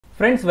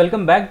Friends,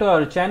 welcome back to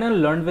our channel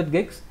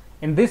LearnWidGiggs.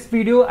 In this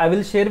video, I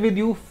will share with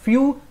you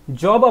few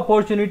job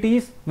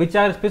opportunities which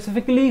are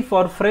specifically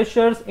for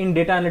freshers in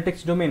data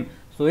analytics domain.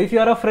 So if you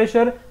are a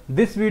fresher,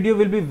 this video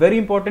will be very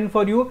important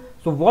for you.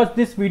 So watch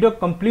this video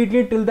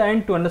completely till the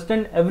end to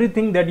understand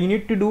everything that you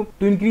need to do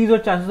to increase your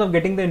chances of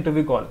getting the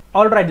interview call.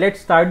 Alright,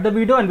 let's start the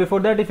video, and before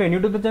that, if you are new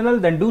to the channel,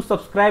 then do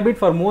subscribe it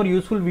for more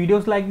useful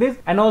videos like this.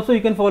 And also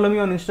you can follow me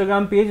on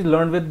Instagram page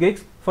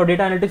LearnWidGiggs for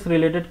data analytics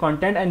related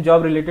content and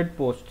job related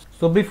posts.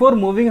 So before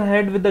moving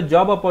ahead with the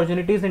job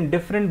opportunities in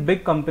different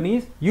big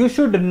companies, you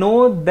should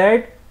know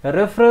that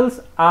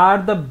referrals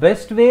are the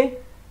best way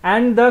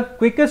and the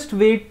quickest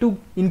way to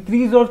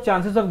increase your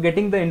chances of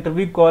getting the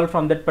interview call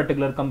from that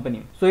particular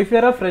company. So if you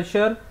are a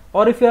fresher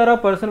or if you are a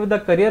person with a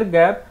career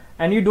gap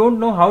and you don't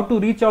know how to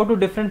reach out to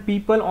different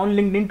people on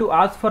LinkedIn to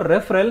ask for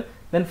referral,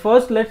 then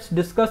first let's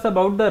discuss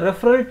about the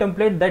referral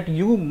template that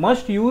you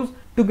must use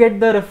to get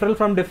the referral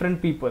from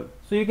different people.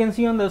 So you can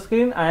see on the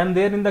screen, I am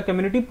there in the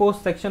community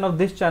post section of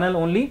this channel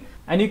only,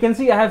 and you can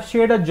see I have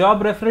shared a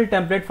job referral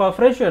template for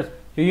freshers.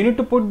 So you need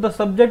to put the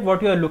subject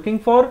what you are looking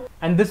for,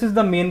 and this is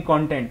the main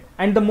content.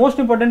 And the most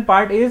important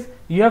part is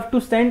you have to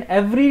send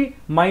every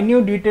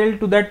minute detail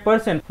to that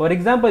person. For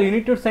example, you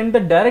need to send the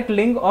direct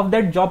link of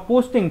that job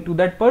posting to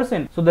that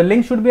person. So the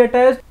link should be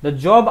attached, the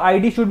job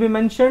ID should be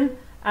mentioned,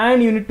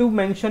 and you need to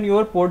mention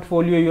your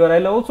portfolio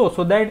URL also,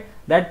 so that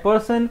that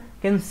person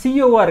can see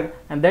your work,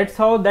 and that's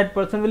how that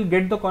person will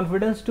get the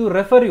confidence to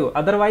refer you.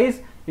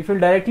 Otherwise, if you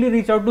directly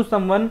reach out to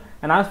someone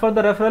and ask for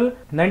the referral,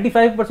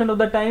 95% of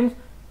the times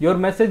your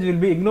message will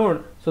be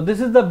ignored. So this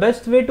is the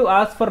best way to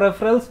ask for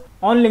referrals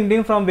on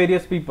LinkedIn from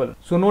various people.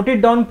 So note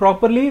it down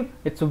properly,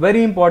 it's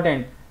very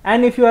important.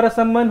 And if you are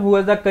someone who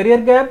has a career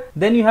gap,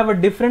 then you have a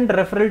different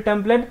referral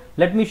template.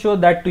 Let me show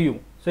that to you.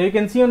 So you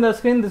can see on the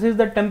screen, this is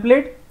the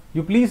template.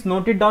 You please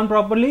note it down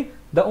properly.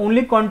 The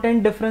only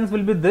content difference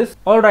will be this.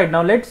 Alright,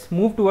 now let's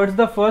move towards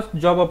the first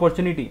job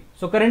opportunity.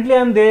 So currently I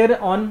am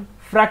there on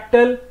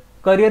Fractal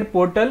career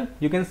portal.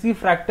 You can see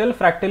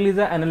Fractal is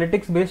an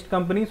analytics based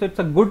company, so it's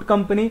a good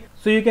company.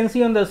 So you can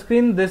see on the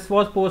screen, this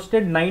was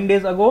posted 9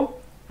 days ago,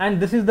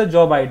 and this is the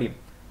job ID.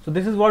 So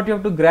this is what you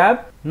have to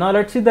grab. Now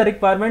let's see the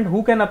requirement,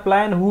 who can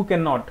apply and who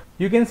cannot.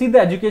 You can see the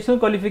educational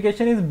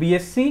qualification is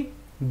BSc,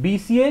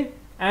 BCA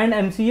and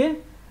MCA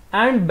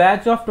and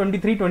batch of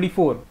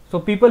 23-24. So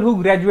people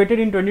who graduated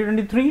in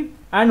 2023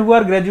 and who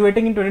are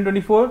graduating in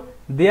 2024,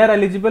 they are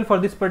eligible for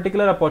this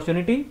particular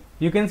opportunity.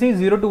 You can see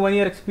 0 to 1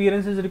 year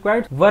experience is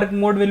required. Work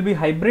mode will be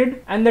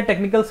hybrid, and the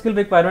technical skill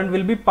requirement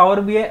will be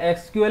Power BI,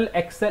 SQL,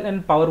 Excel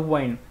and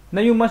PowerPoint.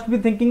 Now you must be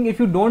thinking, if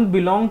you don't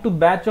belong to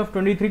batch of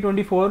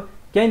 23-24,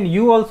 can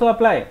you also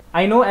apply?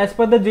 I know as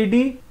per the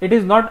JD, it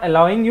is not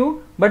allowing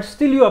you, but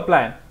still you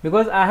apply,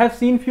 because I have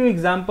seen few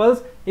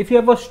examples. If you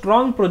have a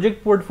strong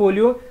project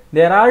portfolio,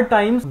 there are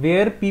times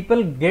where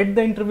people get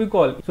the interview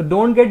call. So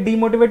don't get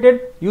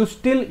demotivated.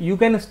 You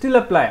can still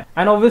apply.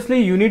 And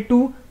obviously you need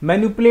to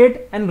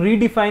manipulate and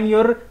redefine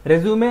your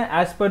resume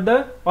as per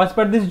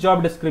this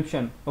job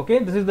description. Okay,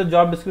 this is the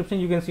job description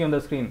you can see on the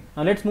screen.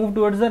 Now let's move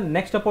towards the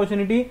next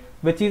opportunity,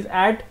 which is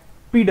at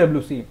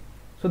PwC.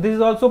 So this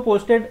is also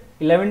posted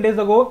 11 days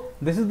ago.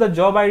 This is the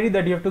job ID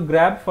that you have to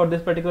grab for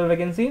this particular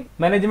vacancy.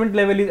 Management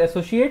level is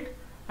associate,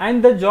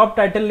 and the job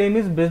title name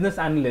is business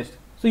analyst.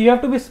 So you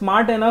have to be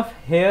smart enough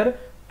here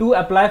to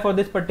apply for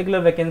this particular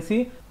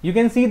vacancy. You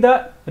can see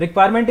the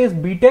requirement is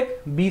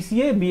BTech,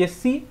 BCA,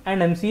 BSc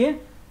and MCA,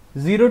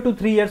 0 to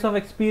 3 years of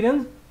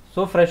experience.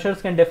 So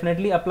freshers can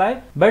definitely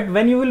apply. But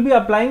when you will be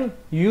applying,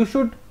 you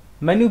should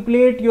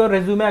manipulate your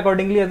resume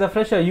accordingly as a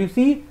fresher. You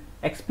see,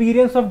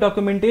 experience of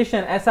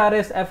documentation,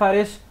 SRS,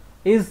 FRS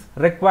is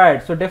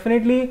required. So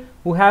definitely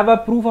who have a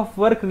proof of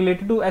work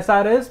related to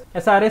SRS.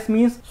 SRS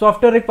means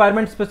software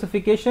requirement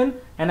specification,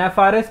 and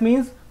FRS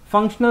means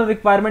functional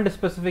requirement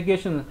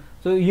specification.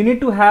 So you need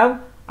to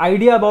have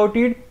idea about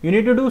it. You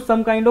need to do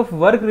some kind of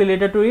work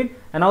related to it,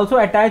 and also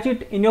attach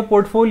it in your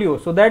portfolio,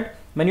 so that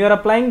when you are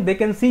applying, they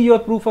can see your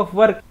proof of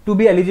work to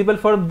be eligible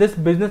for this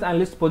business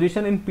analyst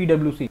position in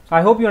PwC. So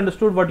I hope you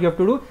understood what you have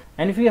to do.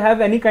 And if you have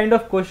any kind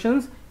of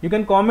questions, you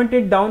can comment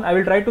it down. I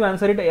will try to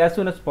answer it as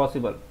soon as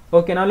possible.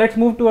 Okay, now let's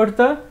move towards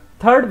the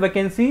third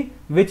vacancy,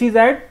 which is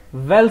at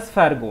Wells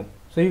Fargo.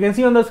 So you can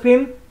see on the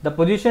screen, the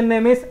position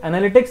name is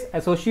Analytics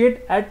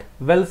Associate at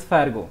Wells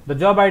Fargo. The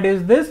job ID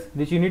is this,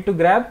 which you need to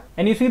grab.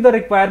 And you see the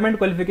requirement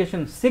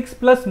qualification,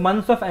 6+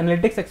 months of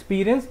analytics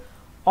experience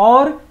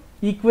or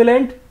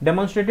equivalent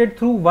demonstrated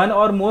through one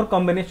or more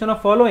combination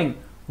of following.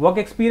 Work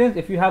experience,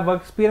 if you have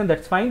work experience,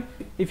 that's fine.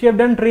 If you have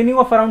done training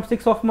of around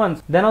 6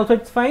 months, then also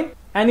it's fine.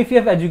 And if you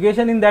have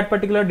education in that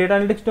particular data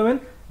analytics domain,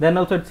 then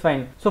also it's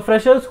fine. So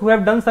freshers who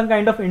have done some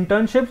kind of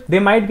internships, they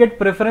might get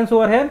preference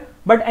over here,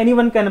 but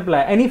anyone can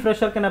apply. Any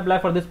fresher can apply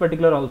for this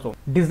particular also.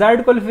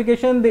 Desired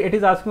qualification, it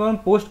is asking on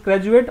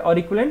postgraduate or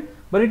equivalent,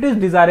 but it is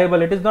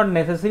desirable. It is not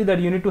necessary that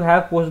you need to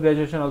have post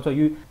graduation also.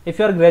 If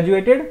you are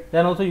graduated,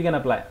 then also you can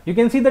apply. You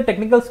can see the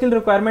technical skill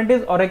requirement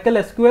is Oracle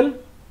SQL,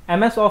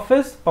 MS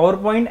Office,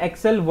 PowerPoint,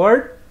 Excel,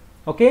 Word,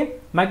 Okay,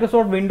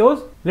 Microsoft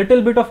Windows,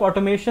 little bit of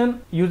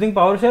automation using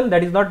PowerShell,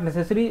 that is not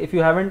necessary. If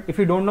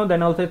you don't know,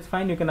 then also it's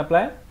fine, you can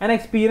apply. And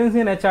experience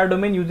in HR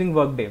domain using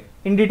Workday.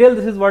 In detail,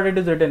 this is what it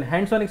is written: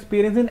 hands-on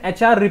experience in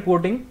HR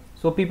reporting.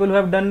 So people who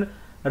have done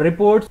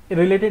reports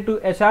related to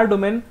HR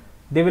domain,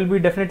 they will be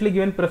definitely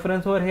given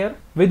preference over here,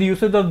 with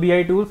usage of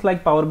BI tools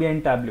like Power BI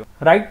and Tableau.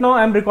 Right now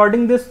I am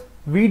recording this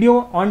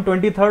video on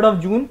 23rd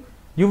of June.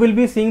 You will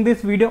be seeing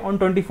this video on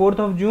 24th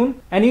of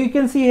June, and you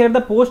can see here the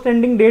post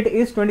ending date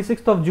is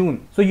 26th of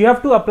June. So you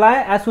have to apply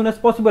as soon as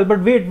possible.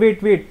 But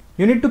wait.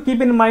 You need to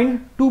keep in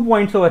mind 2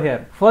 points over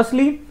here.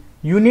 Firstly,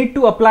 you need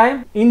to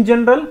apply in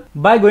general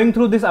by going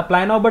through this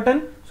apply now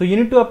button. So you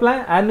need to apply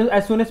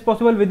as soon as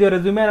possible with your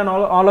resume and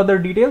all other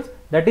details.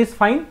 That is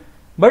fine.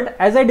 But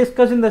as I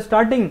discussed in the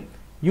starting,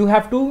 you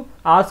have to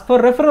ask for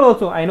referral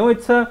also. I know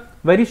it's a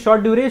very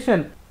short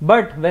duration,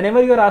 but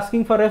whenever you are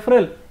asking for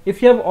referral,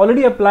 if you have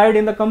already applied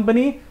in the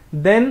company,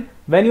 then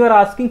when you are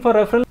asking for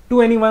referral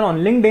to anyone on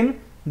LinkedIn,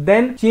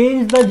 then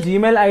change the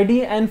Gmail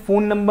ID and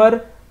phone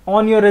number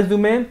on your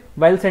resume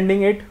while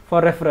sending it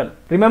for referral.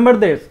 Remember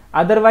this,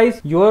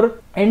 otherwise your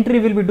entry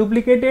will be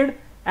duplicated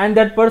and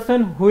that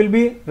person who will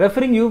be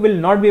referring you will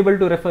not be able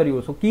to refer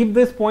you. So keep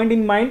this point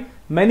in mind.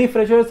 Many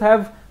freshers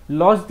have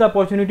lost the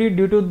opportunity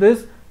due to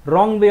this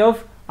wrong way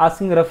of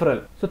asking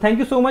referral. So thank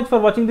you so much for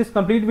watching this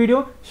complete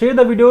video. Share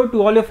the video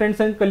to all your friends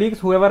and colleagues,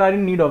 whoever are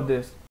in need of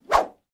this.